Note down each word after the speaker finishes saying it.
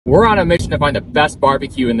We're on a mission to find the best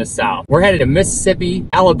barbecue in the South. We're headed to Mississippi,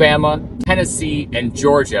 Alabama, Tennessee, and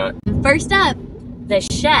Georgia. First up, The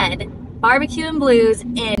Shed Barbecue and Blues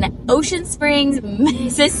in Ocean Springs,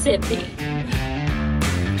 Mississippi.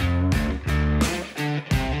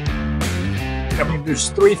 I mean, there's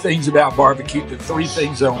three things about barbecue, the three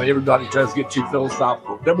things only. Everybody tries to get too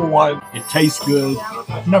philosophical. Number one, it tastes good.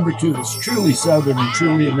 Number two, it's truly Southern and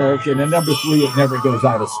truly American. And number three, it never goes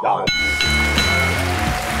out of style.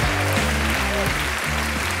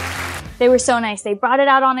 They were so nice. They brought it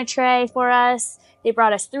out on a tray for us. They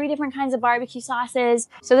brought us 3 different kinds of barbecue sauces.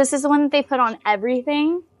 So this is the one that they put on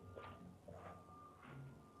everything.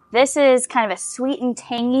 This is kind of a sweet and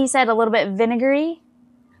tangy, said a little bit vinegary.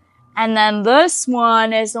 And then this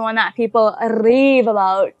one is the one that people rave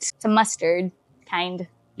about. It's a mustard kind.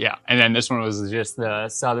 Yeah, and then this one was just the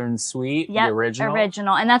Southern Sweet, Yep, the original.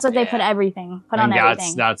 original. And that's what they put everything, on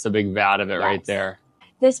everything. That's a big vat of it right there.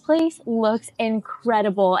 This place looks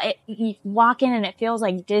incredible. You walk in and it feels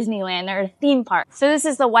like Disneyland or a theme park. So this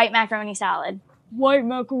is the white macaroni salad. White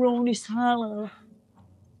macaroni salad.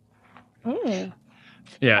 Mmm.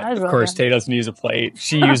 Yeah, of really course, good. Tay doesn't use a plate.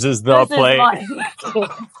 She uses the plate.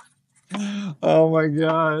 Oh my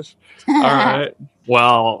gosh. All right.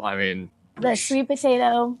 Well, I mean, The sweet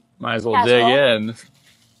potato. might as well casserole. dig in.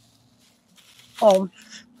 Oh,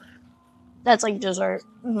 that's like dessert.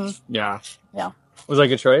 Yeah. Yeah. Was that a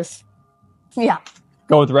good choice? Yeah.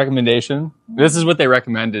 Go with the recommendation. This is what they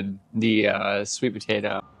recommended, the sweet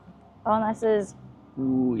potato. Oh, and this is,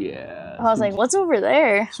 Ooh, yeah. I was like, what's over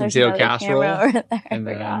there? Sweet There's potato another casserole. camera over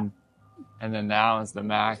there. And then that one's the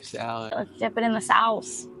mac salad. Let's dip it in the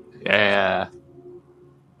sauce. Yeah.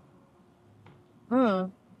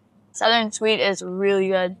 Southern Sweet is really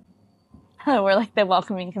good. We're like the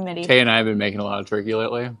welcoming committee. Tay and I have been making a lot of turkey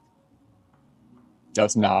lately.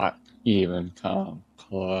 Does not even come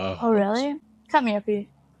close. Oh, really? Cut me up, you.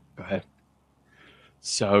 Go ahead.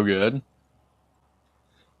 So good.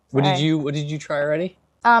 What did you try already?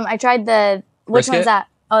 I tried the, which Brisket? one's that?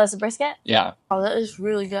 Oh, that's a brisket? Yeah. Oh, that is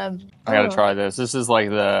really good. I gotta try this. This is like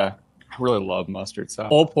I really love mustard sauce.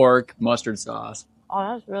 Whole pork mustard sauce. Oh,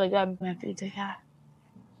 that's really good. I have to take that.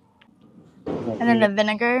 And then the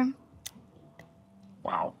vinegar.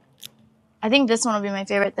 Wow. I think this one will be my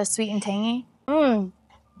favorite, the sweet and tangy.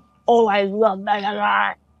 Oh, I love that a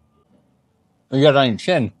lot. You got it on your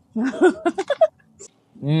chin.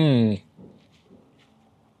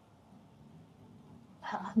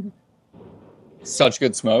 Such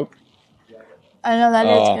good smoke. I know that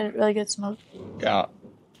is good, really good smoke. Yeah.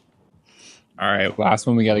 All right, last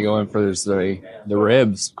one we got to go in for is the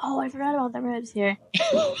ribs. Oh, I forgot about the ribs here.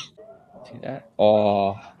 See that?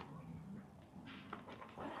 Oh.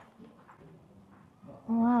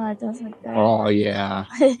 Wow, that does look good. Oh yeah.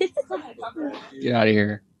 Get out of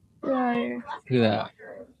here. Right. Look at that.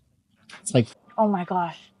 It's like. Oh my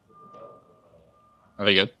gosh. Are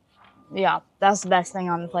they good? Yeah, that's the best thing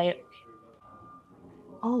on the plate.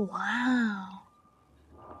 Oh, wow.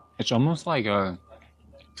 It's almost like a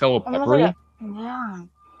little Almost peppery. like yeah.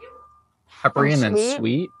 Peppery and then Sweet?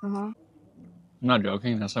 sweet. Uh-huh. I'm not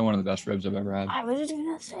joking. That's like one of the best ribs I've ever had. I was just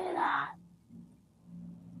gonna say that.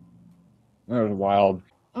 That was wild.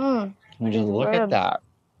 Mm. I mean, just look at that.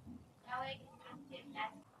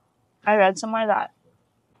 I read somewhere that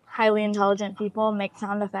highly intelligent people make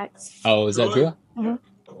sound effects. Oh, is that true? Mm-hmm.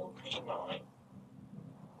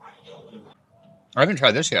 I haven't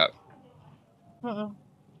tried this yet. Mm-mm.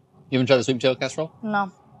 You haven't tried the sweet potato casserole?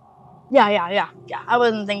 No. Yeah. I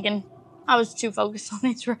wasn't thinking. I was too focused on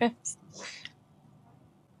these ribs.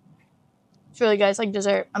 It's really good. It's like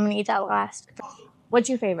dessert. I'm gonna eat that last. What's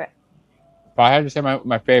your favorite? If I had to say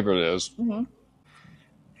my favorite is, Mm-hmm.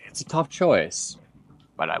 it's a tough choice,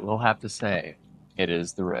 but I will have to say it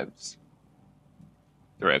is the ribs.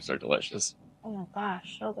 The ribs are delicious. Oh my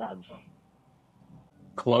gosh, so good.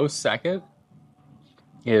 Close second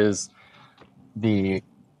is the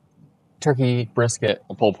turkey brisket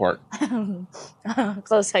or pulled pork.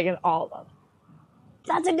 Close second, all of them.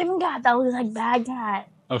 That's a different cat. That looks like Bad Cat.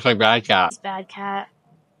 Looks like Bad Cat. It's Bad Cat.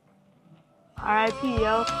 R.I.P.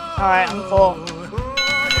 yo. Alright, I'm full.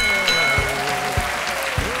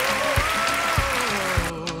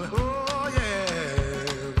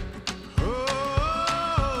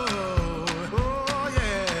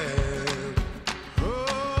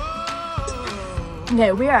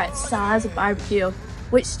 Okay, we are at Saw's BBQ,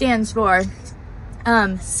 which stands for,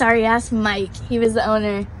 sorry ass Mike. He was the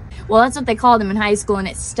owner. Well, that's what they called him in high school, and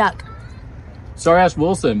it stuck. Sorry ass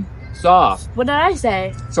Wilson. Saw. What did I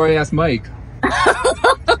say? Sorry ass Mike.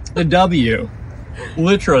 The W.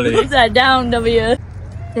 Literally. Put that down, W.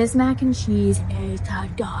 This mac and cheese is the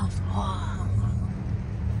dog.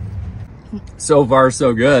 So far,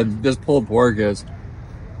 so good. This pulled pork is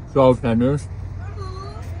so tender.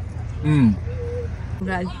 Mmm.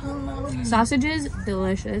 Good. Sausages,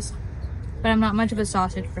 delicious. But I'm not much of a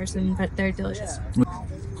sausage person, but they're delicious.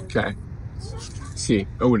 Okay. Let's see.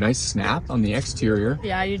 Oh, a nice snap on the exterior.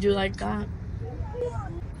 Yeah, you do like that.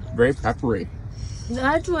 Very peppery.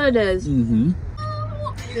 That's what it is. Mm-hmm.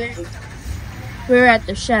 We were at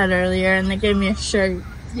the shed earlier and they gave me a shirt.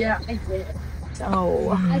 Yeah, I did.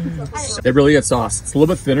 So They really get sauce. It's a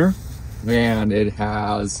little bit thinner and it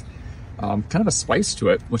has kind of a spice to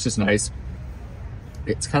it, which is nice.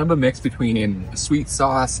 It's kind of a mix between a sweet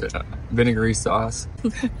sauce and a vinegary sauce.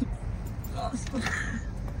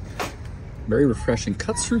 Very refreshing.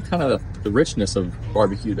 Cuts through kind of the richness of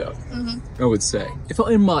barbecue though, I would say. If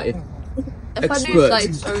in my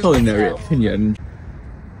expert culinary opinion.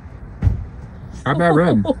 How about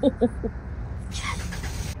red?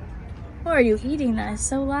 What are you eating? That is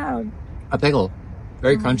so loud. A pickle.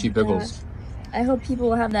 Very crunchy pickles. Gosh. I hope people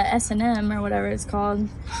will have that S&M or whatever it's called. And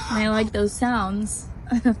they like those sounds.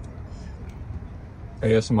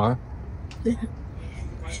 ASMR?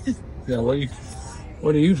 Yeah,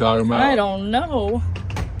 what are you talking about? I don't know.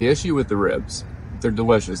 The issue with the ribs, they're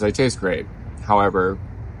delicious. They taste great. However,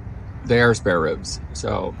 they are spare ribs.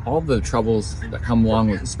 So all the troubles that come along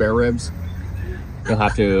with the spare ribs, you'll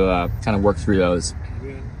have to kind of work through those.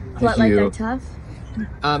 What, like they're tough?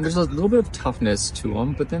 There's a little bit of toughness to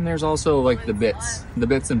them, but then there's also like the bits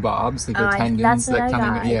and bobs, like the tendons that's what that I kind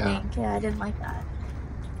got, of I think. Yeah, I didn't like that.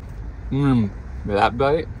 That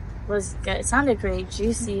bite Was good. It sounded great,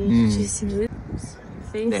 juicy ribs.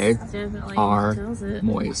 Face they definitely are tells it.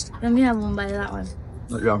 moist. Let me have one bite of that one.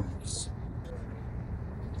 There you go.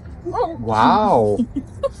 Wow.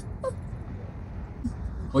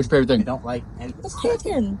 What's your favorite thing? Don't like any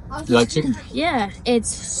Chicken. You like chicken? Yeah, it's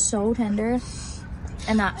so tender.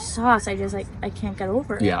 And that sauce, I can't get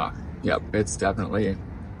over it. Yeah. Yep. It's definitely.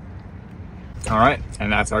 All right,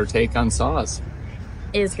 and that's our take on sauce.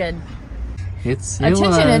 It is good. It's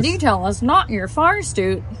Attention to detail is not your far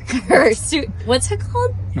suit. Or suit. What's it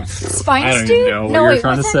called? Spine I don't suit? even know what No, you're wait,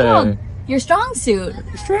 trying to what's that say. called? Your strong suit.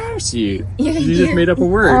 You just made up a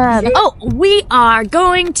word. We are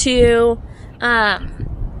going to,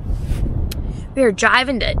 we are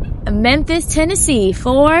driving to Memphis, Tennessee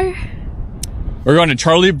for... We're going to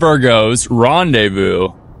Charlie Vergos Rendezvous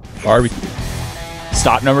barbecue.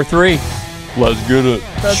 Stop number 3. Let's get it.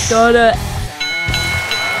 Let's go to...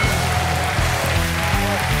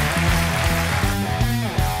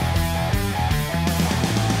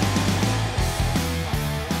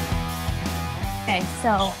 Okay,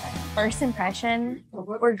 so first impression,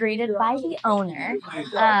 we're greeted by the owner. So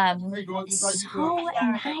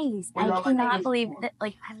nice. I cannot believe that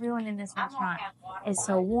like everyone in this restaurant is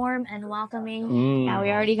so warm and welcoming. Now we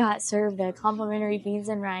already got served a complimentary beans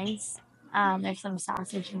and rice. There's some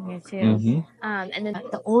sausage in here too. And then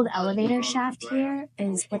the old elevator shaft here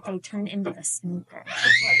is what they turn into the smoker.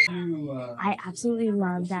 I absolutely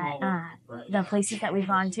love that. The places that we've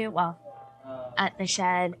gone to, well, at the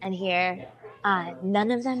shed and here,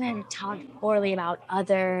 none of them had talked poorly about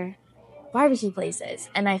other barbecue places.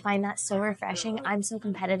 And I find that so refreshing. I'm so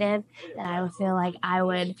competitive that I would feel like I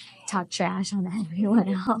would talk trash on everyone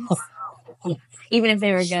else. Even if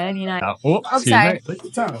they were good, you know. Oh, sorry.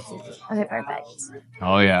 Okay, perfect.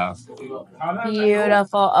 Oh, yeah.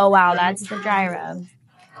 Beautiful. Oh, wow. That's the dry rub.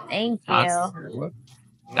 Thank you.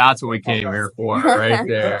 That's what we came here for, right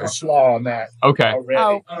there. Slaw on that. Okay.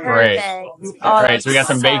 Oh, Great. perfect. All right, so we got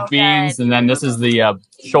some baked beans, and then this is the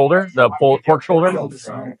shoulder, the pork shoulder.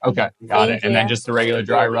 Okay, got it. And then just the regular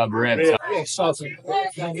dry rub ribs. Yeah, sausage.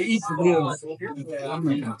 Eat the ribs. I'm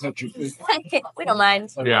not gonna touch your food. We don't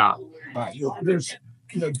mind. Yeah. There's,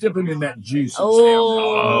 dip them in that juice.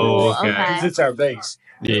 Oh, okay. Because it's our base.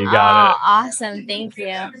 Yeah, you got it. Awesome. Thank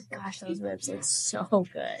you. Gosh, those ribs look so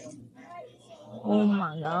good. Oh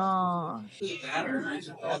my gosh. Oh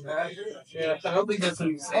my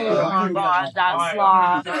gosh, that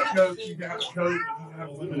slaw.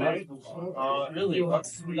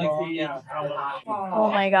 Oh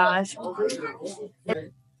my gosh.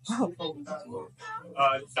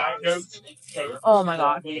 Oh my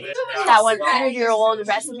god. That 100-year-old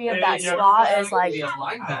recipe of that slaw is like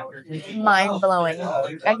mind blowing.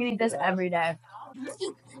 I can eat this every day.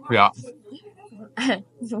 Yeah.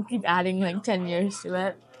 We'll keep adding like 10 years to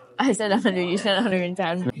it. I said 100, you said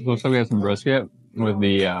 110. Looks like we have some brisket with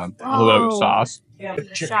the little sauce.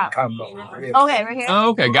 Chicken combo. Okay, right here. Oh,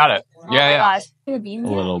 okay, got it. Yeah. Gosh. A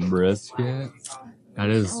little brisket. That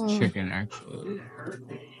is chicken, actually.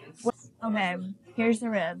 Okay. Here's the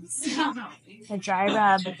ribs. The dry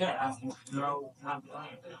rub.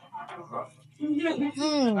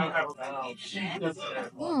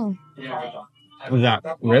 Was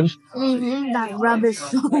that ribs? That rub is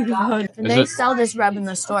so good. They sell this rub in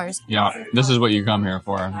the stores. Yeah, this is what you come here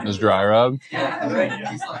for. This dry rub.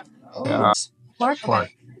 Yeah. Pork.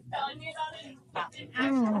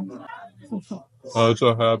 Oh, it's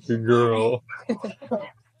a happy girl.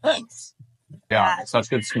 Yeah, such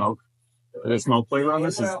good smoke. The smoke flavor on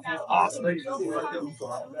this is awesome. If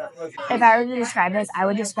I were to describe this, I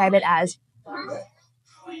would describe it as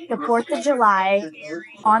the 4th of July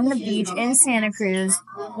on the beach in Santa Cruz,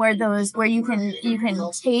 where you can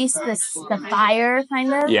taste the fire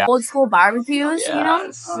kind of old school barbecues, you know,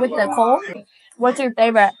 with the coal. What's your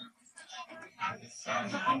favorite?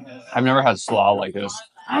 I've never had slaw like this.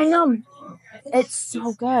 I know. It's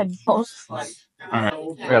so good. All right,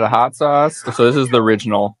 we got a hot sauce. So this is the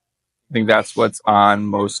original. I think that's what's on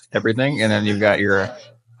most everything, and then you've got your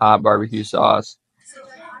hot barbecue sauce.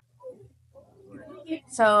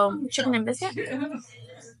 So, chicken and biscuit?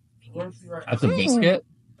 That's a biscuit?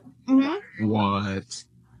 Mm-hmm. What?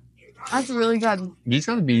 That's really good. Did you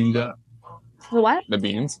try the beans? The what? The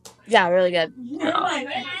beans? Yeah, really good.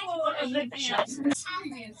 Yeah.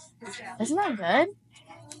 Isn't that good?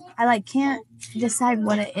 I can't decide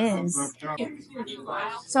what it is.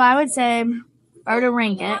 So I would say, if I were to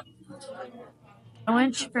rank it,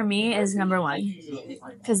 sandwich for me is number 1,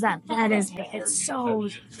 because it's so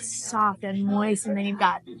soft and moist, and then you've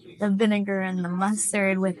got the vinegar and the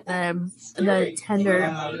mustard with the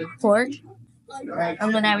tender pork,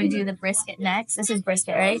 and then I would do the brisket next. This is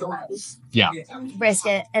brisket, right? Yeah.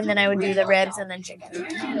 Brisket, and then I would do the ribs and then chicken.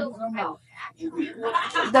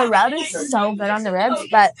 The rub is so good on the ribs,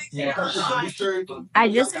 but I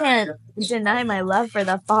just can't deny my love for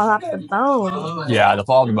the fall off the bone. Yeah, the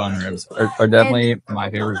fall off the bone ribs are definitely my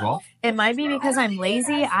favorite as well. It might be because I'm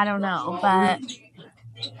lazy, I don't know, but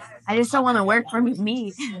I just don't want to work for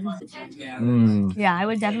meat. Yeah, I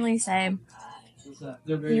would definitely say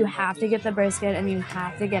you have to get the brisket and you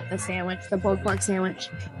have to get the sandwich, the pulled pork sandwich.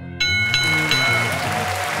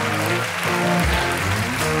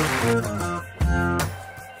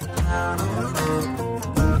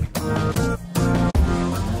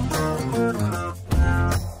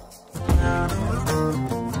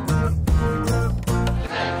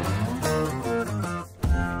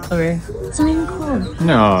 Okay. It's not even cold.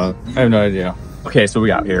 No, I have no idea. Okay, so we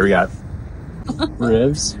got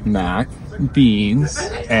ribs, mac, beans,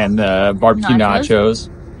 and barbecue nachos,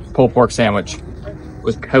 pulled pork sandwich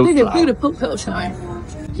with coat flour. Look at the pulled sandwich.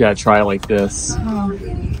 You gotta try it like this.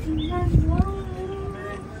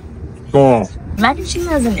 Oh. Mac and cheese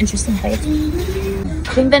has an interesting taste.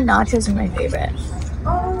 I think the nachos are my favorite.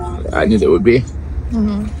 I knew they would be.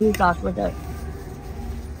 You got with it.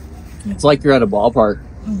 It's like you're at a ballpark.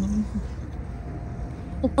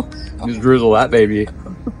 Just drizzle that baby.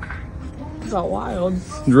 So wild.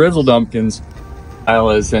 Drizzle dumpkins.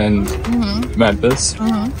 Isla's in Memphis.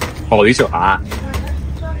 Oh, these are hot.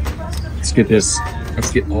 Let's get this.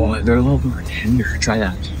 They're a little more tender. Try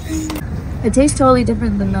that. It tastes totally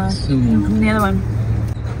different than the other one.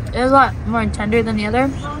 It's a lot more tender than the other,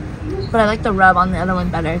 but I like the rub on the other one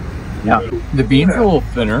better. Yeah, the beans are a little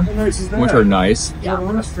thinner, which are nice. Yeah.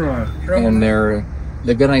 And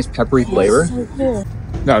they've got a nice peppery flavor. So cool.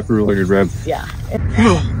 That's a really good rib. Yeah.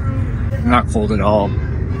 Not cold at all.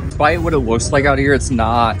 Despite what it looks like out here, it's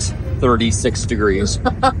not 36 degrees.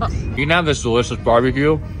 You can have this delicious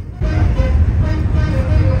barbecue.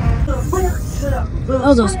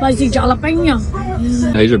 Those are spicy jalapeno.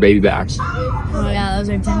 These are baby backs. Oh yeah, those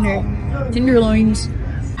are tenderloins.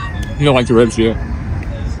 You don't like the ribs, do you?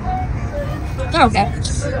 They're okay.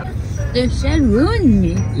 They said ruined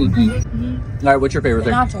me. All right, what's your favorite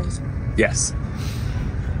thing? Nachos. Yes.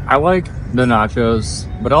 I like the nachos,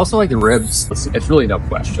 but I also like the ribs. It's really no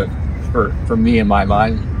question. For me, in my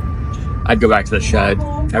mind, I'd go back to the shed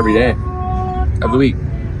every day of the week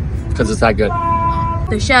because it's that good.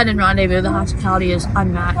 The shed and Rendezvous, the hospitality is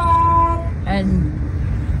unmatched. And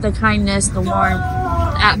the kindness, the warmth,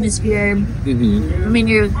 the atmosphere. I mean,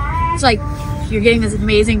 it's like you're getting this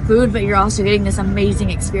amazing food, but you're also getting this amazing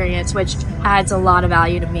experience, which adds a lot of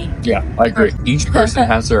value to me. Yeah, I agree. Each person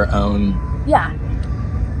has their own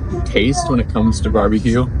taste when it comes to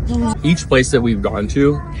barbecue. Each place that we've gone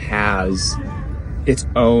to has its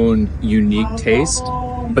own unique taste,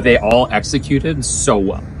 but they all executed so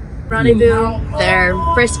well. Rendezvous, their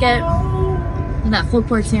brisket, and that pulled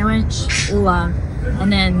pork sandwich, love.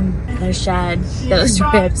 And then the shed, those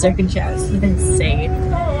ribs are just insane.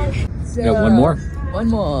 Yeah, one more. One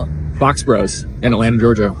more. Box Bros in Atlanta,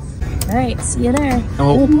 Georgia. All right, see you there.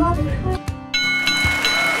 Oh.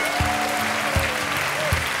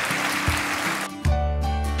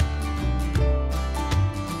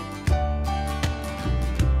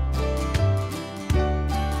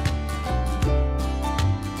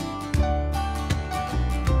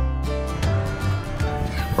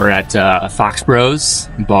 We're at Fox Bros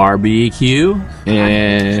BBQ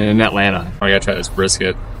in Atlanta. I gotta try this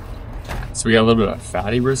brisket. So we got a little bit of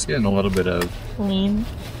fatty brisket and a little bit of Lean.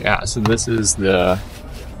 yeah. So this is the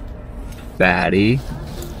fatty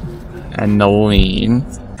and the lean,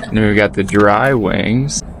 and then we got the dry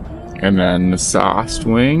wings, and then the sauced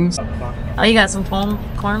wings. Oh, you got some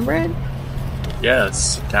cornbread?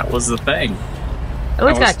 Yes, that was the thing. Oh,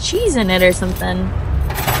 it's got cheese in it or something.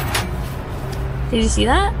 Did you see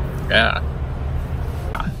that? Yeah.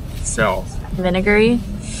 So Vinegary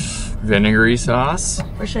sauce.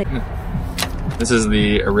 Where should I? This is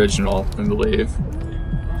the original, I believe.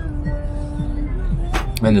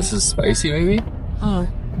 And this is spicy, maybe? Oh,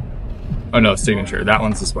 no, signature. That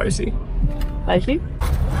one's the spicy. spicy?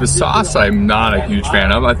 The sauce, I'm not a huge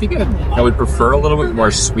fan of. I think I would prefer a little bit more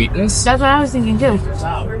sweetness. That's what I was thinking too.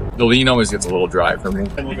 The lean always gets a little dry for me.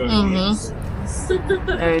 Mm-hmm.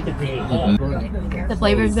 The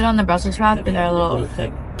flavor's good on the Brussels sprouts, but they're a little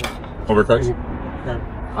thick. Overcooked?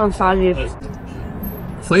 Oh, soggy.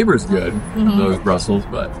 Flavor's good, those Brussels,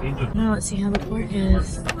 but Now let's see how the pork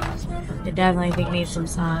is. It definitely think needs some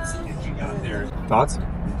sauce. thoughts?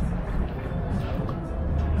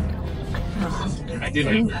 I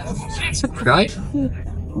didn't. Right?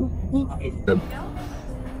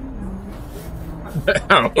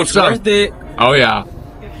 What's up? Worth it. Oh yeah.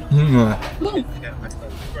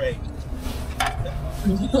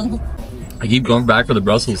 I keep going back for the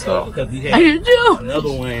Brussels though. Because we I had do too.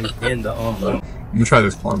 another one in the I'm gonna try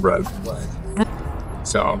this cornbread.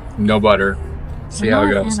 So no butter. See how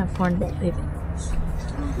it goes.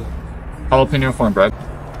 Jalapeno cornbread.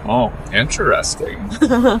 Oh, interesting.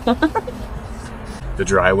 The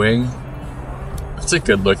dry wing. That's a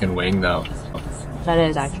good looking wing though. That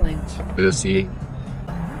is actually. Good to see.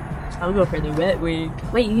 I'll go for the wet wing.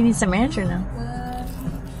 Wait, you need some ranch or no?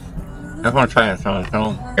 I want to try it.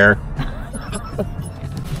 Here.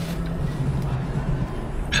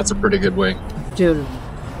 That's a pretty good wing. Dude,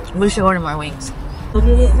 we should order more wings.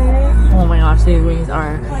 Oh my gosh, these wings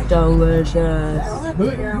are delicious.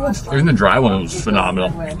 Even the dry one was phenomenal.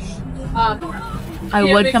 I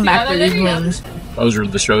would come back for these wings. Those are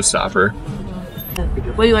the showstopper.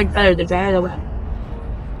 What do you like better, the dry or the wet?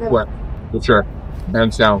 What? For sure.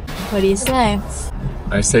 Hands down. What do you say?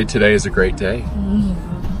 I say today is a great day.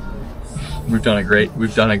 We've done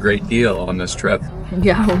a great deal on this trip.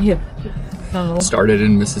 Yeah, we have. Started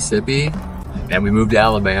in Mississippi, and we moved to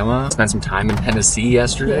Alabama. Spent some time in Tennessee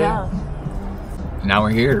yesterday. Yeah. And now we're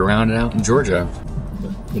here to round it out in Georgia.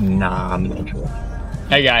 Phenomenal.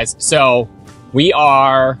 Hey guys, so we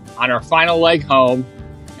are on our final leg home,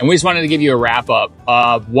 and we just wanted to give you a wrap up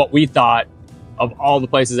of what we thought of all the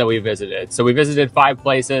places that we visited. So we visited 5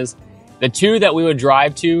 places. The 2 that we would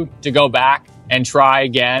drive to go back and try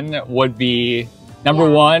again would be, number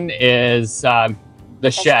 1 is the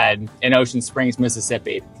Shed in Ocean Springs,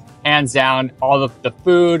 Mississippi. Hands down, all the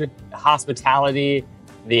food, the hospitality,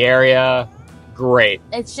 the area, great.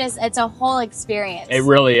 It's a whole experience. It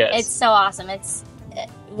really is. It's so awesome. It's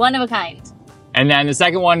one of a kind. And then the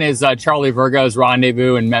second one is Charlie Vergos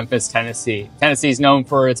Rendezvous in Memphis, Tennessee. Tennessee's known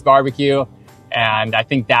for its barbecue, and I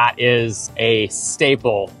think that is a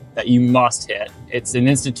staple that you must hit. It's an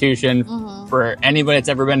institution for anybody that's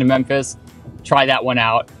ever been to Memphis. Try that one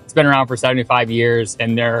out. It's been around for 75 years,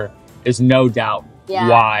 and there is no doubt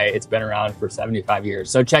why it's been around for 75 years.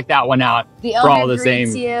 So check that one out. The for owner all the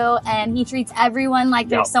greets same. you, and he treats everyone like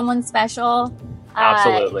they're someone special.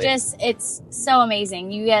 Absolutely. It's so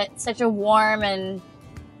amazing. You get such a warm and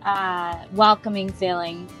welcoming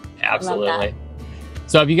feeling. Absolutely.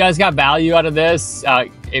 So if you guys got value out of this,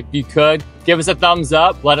 if you could, give us a thumbs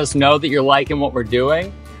up. Let us know that you're liking what we're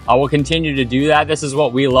doing. We'll continue to do that. This is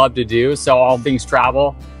what we love to do. So all things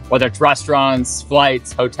travel, whether it's restaurants,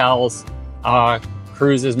 flights, hotels,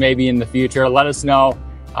 cruises maybe in the future, let us know.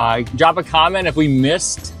 Drop a comment if we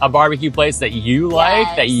missed a barbecue place that you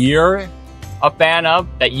like, that you're a fan of,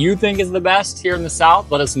 that you think is the best here in the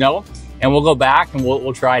South. Let us know, and we'll go back and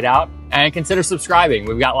we'll try it out. And consider subscribing.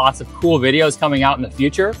 We've got lots of cool videos coming out in the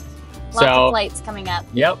future. Lots of flights coming up.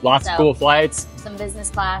 Yep, lots of cool flights. Some business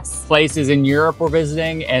class. Places in Europe we're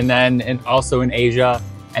visiting, and also in Asia.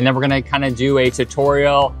 And then we're gonna kind of do a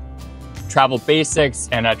tutorial, travel basics,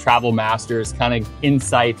 and a travel masters kind of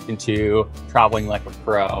insight into traveling like a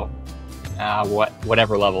pro,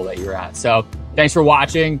 whatever level that you're at. So thanks for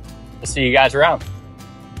watching. see you guys around.